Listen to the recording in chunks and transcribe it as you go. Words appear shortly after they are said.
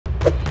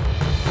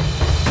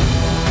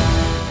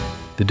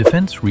The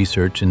Defense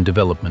Research and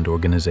Development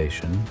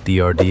Organization,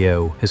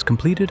 DRDO, has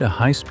completed a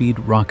high-speed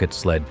rocket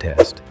sled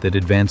test that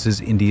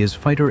advances India's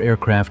fighter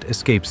aircraft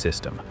escape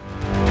system.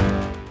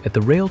 At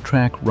the rail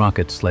track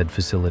rocket sled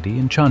facility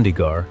in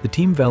Chandigarh, the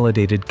team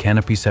validated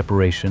canopy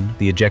separation,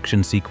 the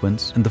ejection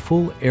sequence, and the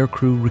full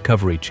aircrew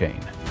recovery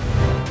chain.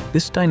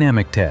 This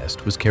dynamic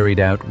test was carried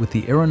out with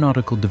the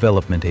Aeronautical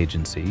Development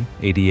Agency,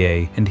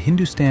 ADA, and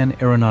Hindustan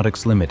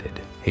Aeronautics Limited,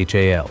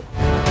 HAL.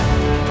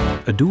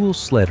 A dual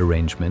sled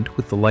arrangement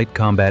with the light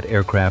combat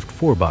aircraft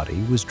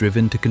forebody was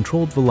driven to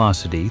controlled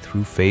velocity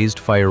through phased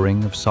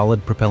firing of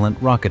solid propellant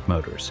rocket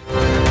motors.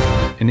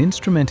 An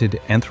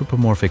instrumented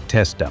anthropomorphic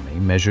test dummy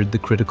measured the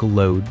critical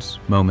loads,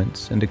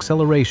 moments, and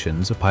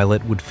accelerations a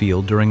pilot would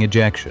feel during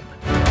ejection.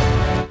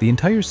 The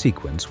entire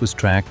sequence was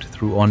tracked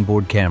through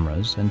onboard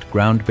cameras and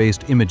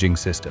ground-based imaging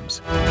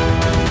systems.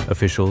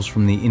 Officials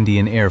from the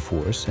Indian Air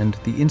Force and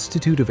the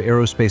Institute of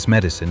Aerospace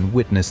Medicine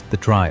witnessed the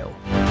trial.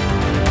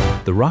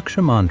 The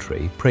Raksha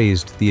Mantri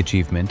praised the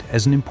achievement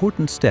as an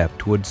important step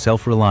toward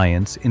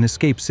self-reliance in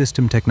escape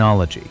system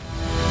technology.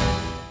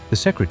 The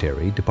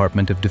Secretary,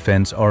 Department of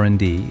Defense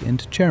R&D,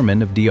 and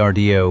Chairman of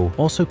DRDO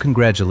also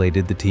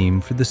congratulated the team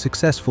for the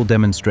successful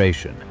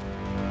demonstration.